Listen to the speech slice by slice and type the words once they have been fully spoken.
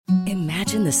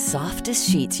Imagine the softest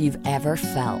sheets you've ever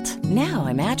felt. Now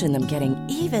imagine them getting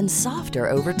even softer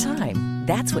over time.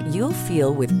 That's what you'll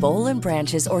feel with Boll &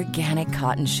 Branch's organic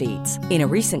cotton sheets. In a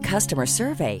recent customer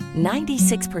survey,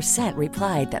 96%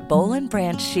 replied that Boll &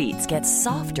 Branch sheets get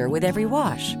softer with every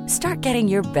wash. Start getting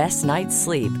your best night's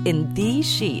sleep in these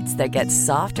sheets that get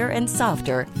softer and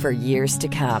softer for years to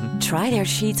come. Try their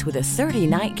sheets with a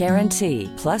 30-night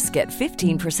guarantee. Plus, get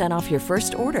 15% off your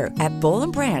first order at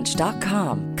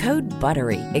bollandbranch.com. Code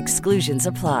BUTTERY. Exclusions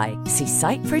apply. See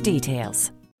site for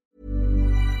details.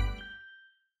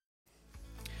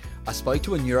 I spoke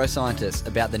to a neuroscientist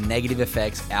about the negative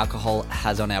effects alcohol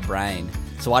has on our brain.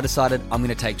 So I decided I'm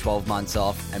going to take 12 months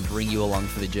off and bring you along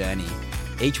for the journey.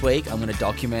 Each week, I'm going to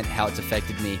document how it's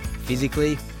affected me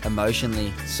physically,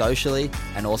 emotionally, socially,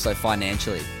 and also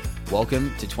financially.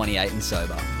 Welcome to 28 and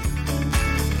Sober.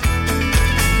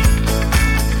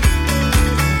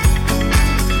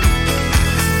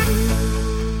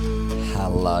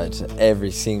 Hello to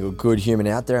every single good human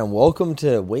out there, and welcome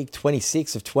to week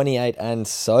 26 of 28 and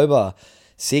Sober.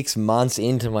 6 months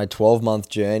into my 12-month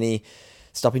journey,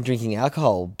 stopping drinking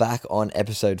alcohol. Back on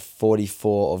episode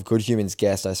 44 of Good Humans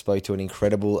Guest, I spoke to an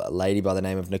incredible lady by the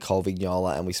name of Nicole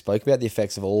Vignola, and we spoke about the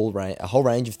effects of a whole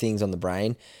range of things on the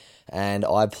brain. And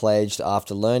I pledged,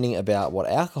 after learning about what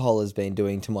alcohol has been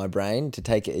doing to my brain, to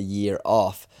take a year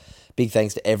off. Big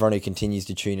thanks to everyone who continues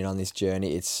to tune in on this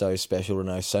journey. It's so special to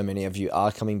know so many of you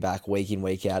are coming back week in,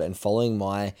 week out and following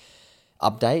my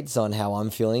updates on how I'm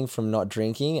feeling from not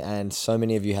drinking. And so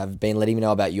many of you have been letting me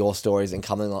know about your stories and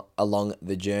coming along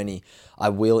the journey. I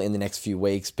will, in the next few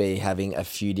weeks, be having a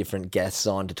few different guests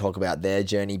on to talk about their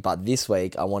journey. But this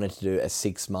week, I wanted to do a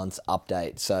 6 months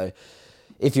update. So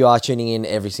if you are tuning in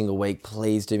every single week,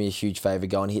 please do me a huge favor.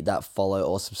 Go and hit that follow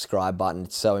or subscribe button.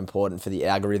 It's so important for the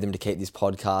algorithm to keep this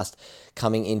podcast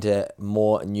coming into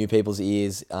more new people's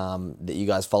ears that you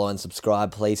guys follow and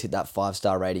subscribe. Please hit that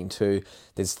 5-star rating too.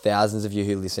 There's thousands of you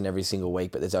who listen every single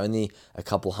week, but there's only a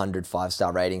couple hundred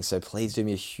 5-star ratings. So please do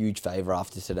me a huge favor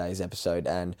after today's episode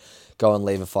and go and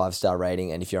leave a 5-star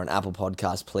rating. And if you're on Apple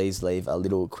Podcasts, please leave a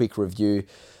little quick review.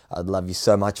 I'd love you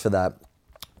so much for that.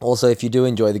 Also, if you do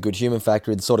enjoy the Good Human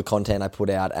Factory, the sort of content I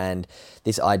put out, and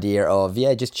this idea of,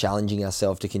 just challenging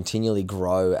ourselves to continually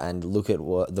grow and look at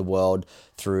the world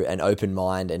through an open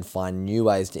mind and find new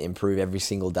ways to improve every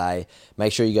single day,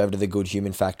 make sure you go over to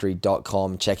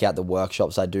thegoodhumanfactory.com, check out the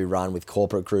workshops I do run with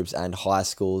corporate groups and high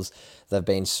schools. They've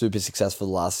been super successful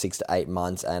the last 6 to 8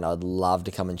 months, and I'd love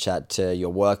to come and chat to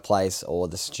your workplace or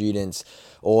the students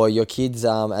or your kids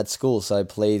at school. So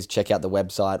please check out the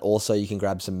website. Also, you can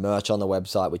grab some merch on the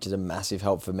website, which is a massive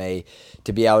help for me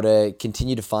to be able to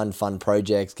continue to fund fun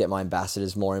projects, get my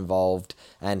ambassadors more involved,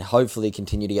 and hopefully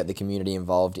continue to get the community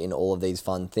involved in all of these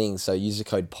fun things. So use the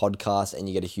code podcast and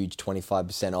you get a huge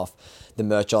 25% off the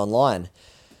merch online.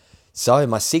 So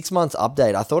my 6 months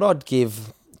update, I thought I'd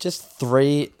give just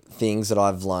 3 things that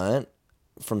I've learned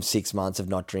from 6 months of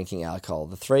not drinking alcohol.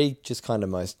 The 3 just kind of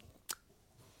most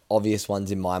obvious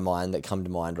ones in my mind that come to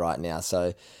mind right now.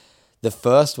 So the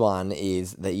first one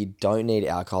is that you don't need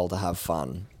alcohol to have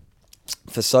fun.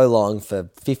 For so long, for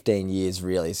 15 years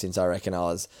really, since I reckon I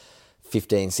was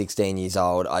 15, 16 years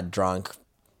old, I'd drunk,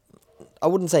 I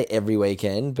wouldn't say every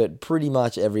weekend, but pretty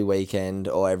much every weekend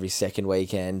or every second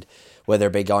weekend, whether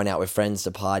it be going out with friends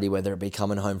to party, whether it be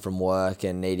coming home from work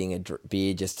and needing a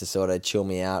beer just to sort of chill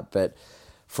me out. But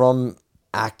from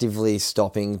actively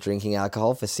stopping drinking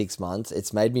alcohol for 6 months,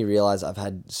 it's made me realize I've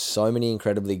had so many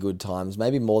incredibly good times,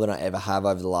 maybe more than I ever have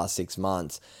over the last 6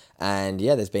 months. And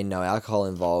there's been no alcohol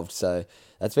involved. So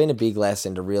that's been a big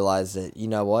lesson to realize that, you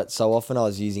know what, so often I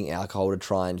was using alcohol to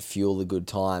try and fuel the good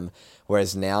time.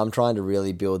 Whereas now I'm trying to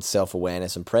really build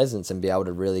self-awareness and presence and be able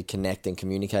to really connect and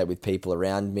communicate with people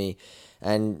around me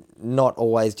and not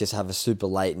always just have a super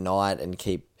late night and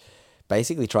keep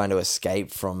basically trying to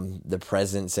escape from the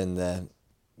presence and the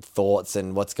thoughts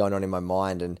and what's going on in my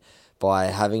mind. And by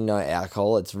having no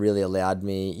alcohol, it's really allowed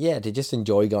me to just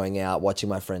enjoy going out, watching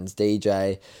my friends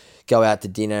DJ, go out to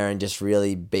dinner and just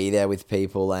really be there with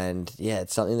people. And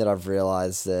it's something that I've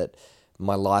realized that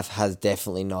my life has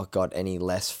definitely not got any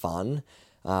less fun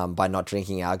by not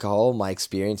drinking alcohol. My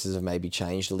experiences have maybe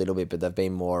changed a little bit, but they've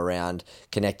been more around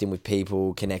connecting with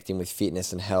people, connecting with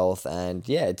fitness and health. And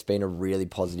it's been a really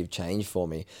positive change for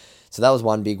me. So that was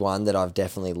one big one that I've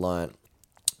definitely learnt.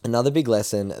 Another big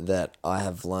lesson that I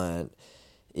have learned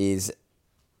is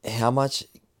how much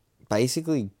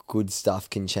basically good stuff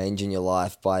can change in your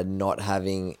life by not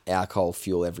having alcohol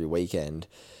fuel every weekend.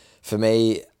 For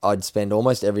me, I'd spend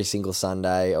almost every single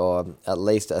Sunday or at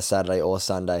least a Saturday or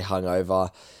Sunday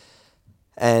hungover,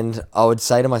 and I would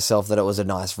say to myself that it was a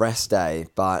nice rest day,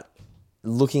 but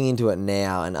looking into it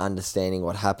now and understanding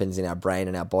what happens in our brain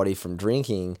and our body from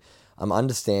drinking, I'm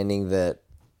understanding that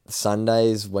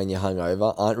Sundays when you're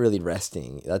hungover aren't really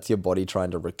resting. That's your body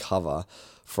trying to recover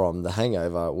from the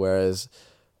hangover. Whereas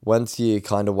once you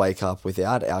kind of wake up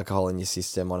without alcohol in your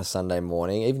system on a Sunday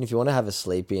morning, even if you want to have a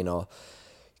sleep in or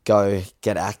go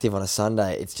get active on a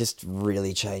Sunday, it's just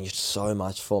really changed so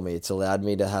much for me. It's allowed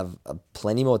me to have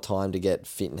plenty more time to get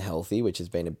fit and healthy, which has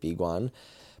been a big one.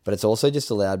 But it's also just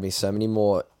allowed me so many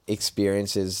more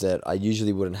experiences that I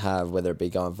usually wouldn't have, whether it be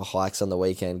going for hikes on the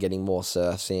weekend, getting more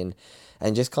surfs in,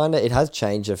 and just kind of, it has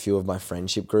changed a few of my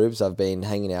friendship groups. I've been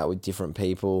hanging out with different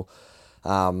people,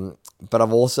 but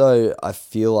I've also, I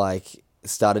feel like,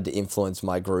 started to influence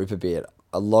my group a bit.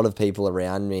 A lot of people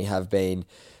around me have been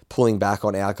pulling back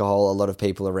on alcohol. A lot of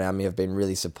people around me have been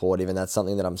really supportive, and that's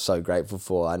something that I'm so grateful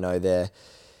for. I know there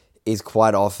is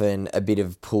quite often a bit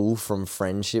of pull from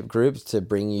friendship groups to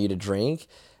bring you to drink,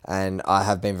 and I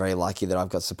have been very lucky that I've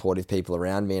got supportive people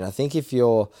around me. And I think if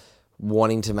you're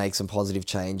wanting to make some positive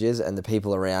changes and the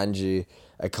people around you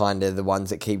are kind of the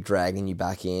ones that keep dragging you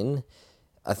back in,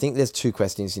 I think there's two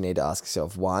questions you need to ask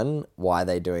yourself. One, why are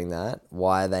they doing that?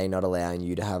 Why are they not allowing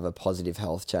you to have a positive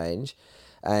health change?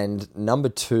 And number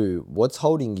two, what's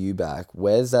holding you back?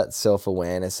 Where's that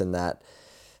self-awareness and that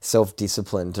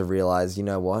self-discipline to realize, you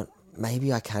know what,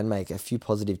 maybe I can make a few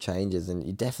positive changes? And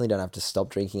you definitely don't have to stop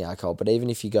drinking alcohol. But even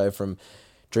if you go from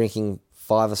drinking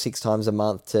 5 or 6 times a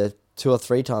month to 2 or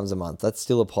 3 times a month, that's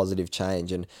still a positive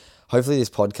change. And hopefully this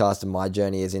podcast and my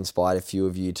journey has inspired a few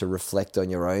of you to reflect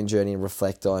on your own journey and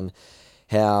reflect on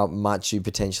how much you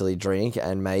potentially drink,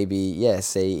 and maybe,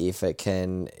 see if it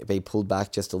can be pulled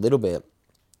back just a little bit.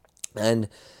 And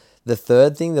the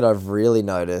third thing that I've really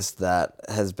noticed that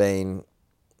has been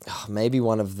maybe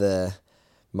one of the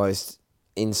most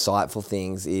insightful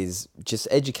things is just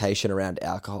education around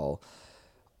alcohol.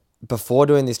 Before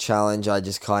doing this challenge, I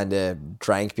just kind of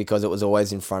drank because it was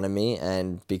always in front of me,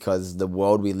 and because the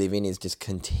world we live in is just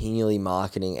continually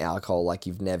marketing alcohol like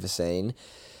you've never seen.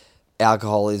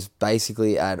 Alcohol is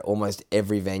basically at almost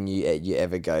every venue you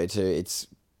ever go to. It's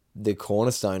the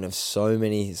cornerstone of so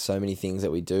many things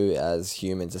that we do as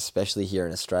humans, especially here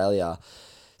in Australia.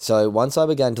 So once I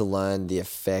began to learn the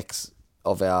effects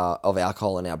of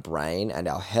alcohol in our brain and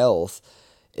our health,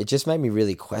 it just made me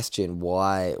really question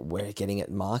why we're getting it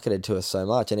marketed to us so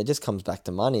much. And it just comes back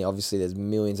to money. Obviously, there's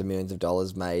millions and millions of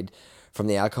dollars made from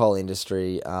the alcohol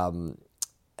industry. And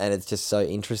it's just so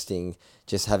interesting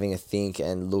just having a think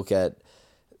and look at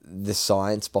the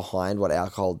science behind what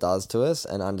alcohol does to us,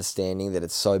 and understanding that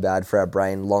it's so bad for our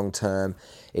brain long term.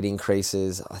 It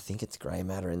increases, I think it's grey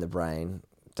matter in the brain,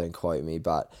 don't quote me,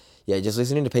 but yeah, just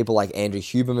listening to people like Andrew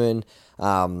Huberman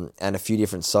and a few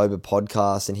different sober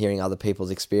podcasts and hearing other people's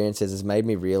experiences has made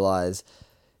me realize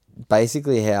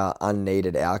basically how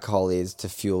unneeded alcohol is to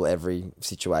fuel every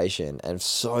situation. And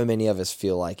so many of us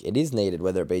feel like it is needed,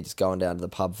 whether it be just going down to the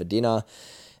pub for dinner.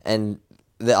 And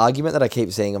the argument that I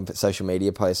keep seeing on social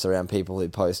media posts around people who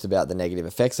post about the negative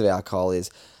effects of alcohol is,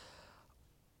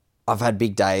 I've had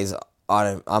big days,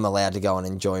 I'm allowed to go and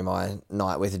enjoy my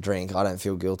night with a drink. I don't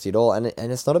feel guilty at all. And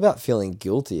it's not about feeling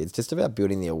guilty. It's just about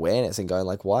building the awareness and going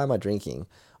like, why am I drinking?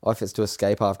 Oh, if it's to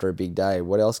escape after a big day,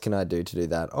 what else can I do to do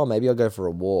that? Oh, maybe I'll go for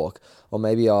a walk, or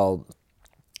maybe I'll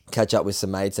catch up with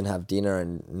some mates and have dinner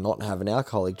and not have an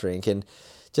alcoholic drink. And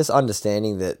just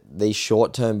understanding that these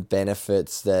short-term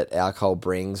benefits that alcohol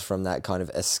brings, from that kind of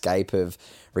escape of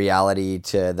reality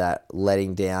to that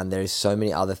letting down, there's so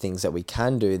many other things that we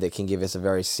can do that can give us a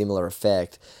very similar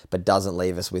effect, but doesn't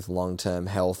leave us with long-term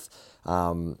health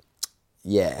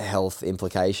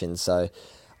implications. So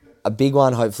a big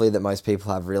one, hopefully, that most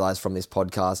people have realized from this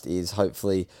podcast is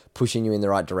hopefully pushing you in the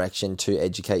right direction to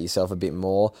educate yourself a bit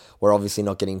more. We're obviously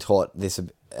not getting taught this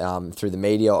through the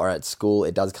media or at school.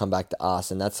 It does come back to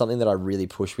us, and that's something that I really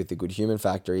push with the Good Human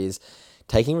Factor, is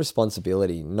taking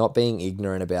responsibility, not being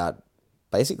ignorant about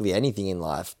basically anything in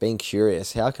life, being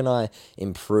curious. How can I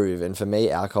improve? And for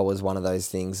me, alcohol was one of those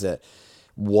things that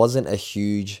wasn't a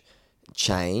huge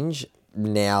change.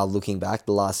 Now, looking back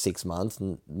the last 6 months,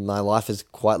 my life has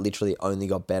quite literally only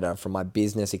got better. From my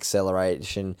business,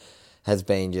 acceleration has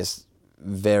been just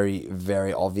very,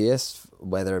 very obvious,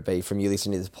 whether it be from you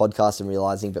listening to this podcast and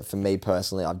realizing, but for me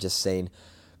personally, I've just seen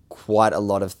quite a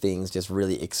lot of things just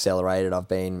really accelerated. I've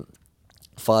been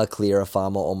far clearer,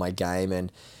 far more on my game. And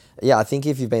yeah, I think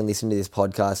if you've been listening to this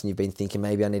podcast and you've been thinking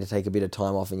maybe I need to take a bit of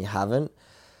time off and you haven't,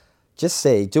 just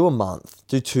do a month,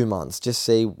 do 2 months, just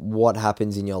see what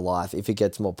happens in your life. If it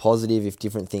gets more positive, if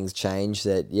different things change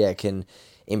that, can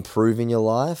improve in your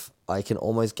life, I can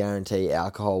almost guarantee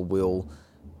alcohol will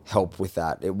help with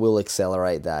that. It will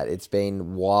accelerate that. It's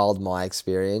been wild, my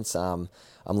experience. I'm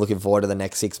looking forward to the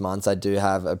next 6 months. I do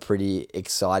have a pretty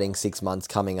exciting 6 months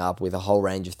coming up with a whole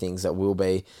range of things that will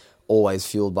be always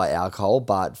fueled by alcohol.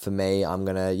 But for me, I'm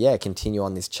going to, continue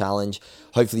on this challenge.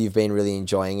 Hopefully you've been really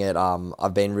enjoying it.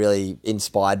 I've been really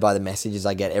inspired by the messages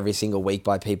I get every single week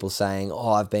by people saying,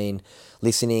 I've been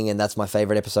listening and that's my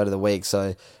favorite episode of the week.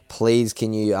 So please,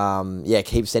 can you,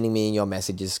 keep sending me in your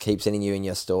messages, keep sending in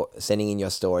your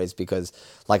stories, because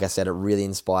like I said, it really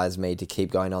inspires me to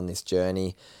keep going on this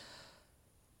journey.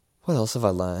 What else have I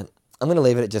learned? I'm going to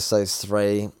leave it at just those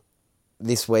three.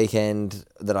 This weekend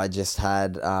that I just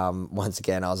had, once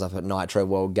again, I was up at Nitro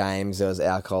World Games. There was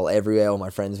alcohol everywhere. All my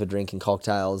friends were drinking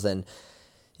cocktails, and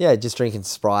just drinking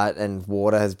Sprite and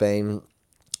water has been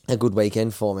a good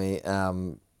weekend for me.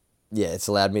 It's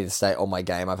allowed me to stay on my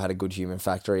game. I've had a good Human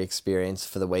Factory experience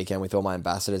for the weekend with all my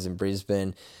ambassadors in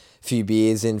Brisbane. A few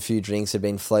beers and a few drinks have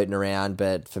been floating around,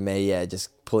 but for me, just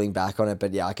pulling back on it.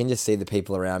 But I can just see the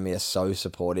people around me are so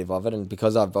supportive of it, and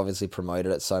because I've obviously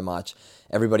promoted it so much,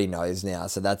 everybody knows now.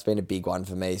 So that's been a big one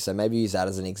for me. So maybe use that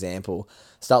as an example.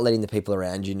 Start letting the people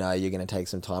around you know you're going to take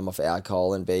some time off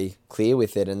alcohol and be clear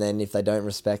with it. And then if they don't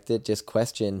respect it, just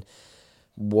question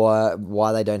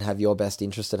why they don't have your best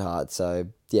interest at heart. So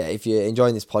if you're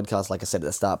enjoying this podcast, like I said at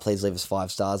the start, please leave us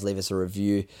 5 stars, leave us a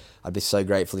review. I'd be so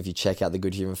grateful if you check out the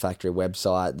Good Human Factory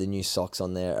website. The new socks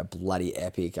on there are bloody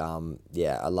epic.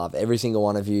 I love every single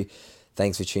one of you.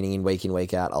 Thanks for tuning in,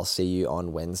 week out. I'll see you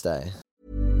on Wednesday.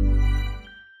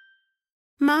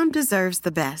 Mom deserves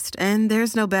the best, and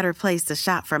there's no better place to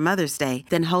shop for Mother's Day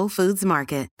than Whole Foods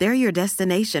Market. They're your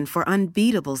destination for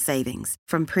unbeatable savings,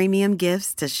 from premium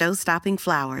gifts to show-stopping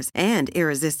flowers and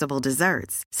irresistible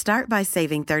desserts. Start by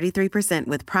saving 33%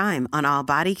 with Prime on all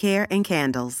body care and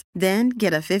candles. Then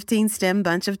get a 15-stem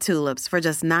bunch of tulips for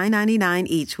just $9.99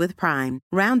 each with Prime.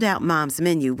 Round out Mom's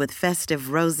menu with festive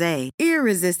rosé,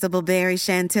 irresistible berry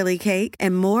chantilly cake,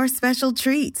 and more special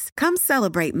treats. Come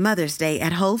celebrate Mother's Day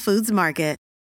at Whole Foods Market.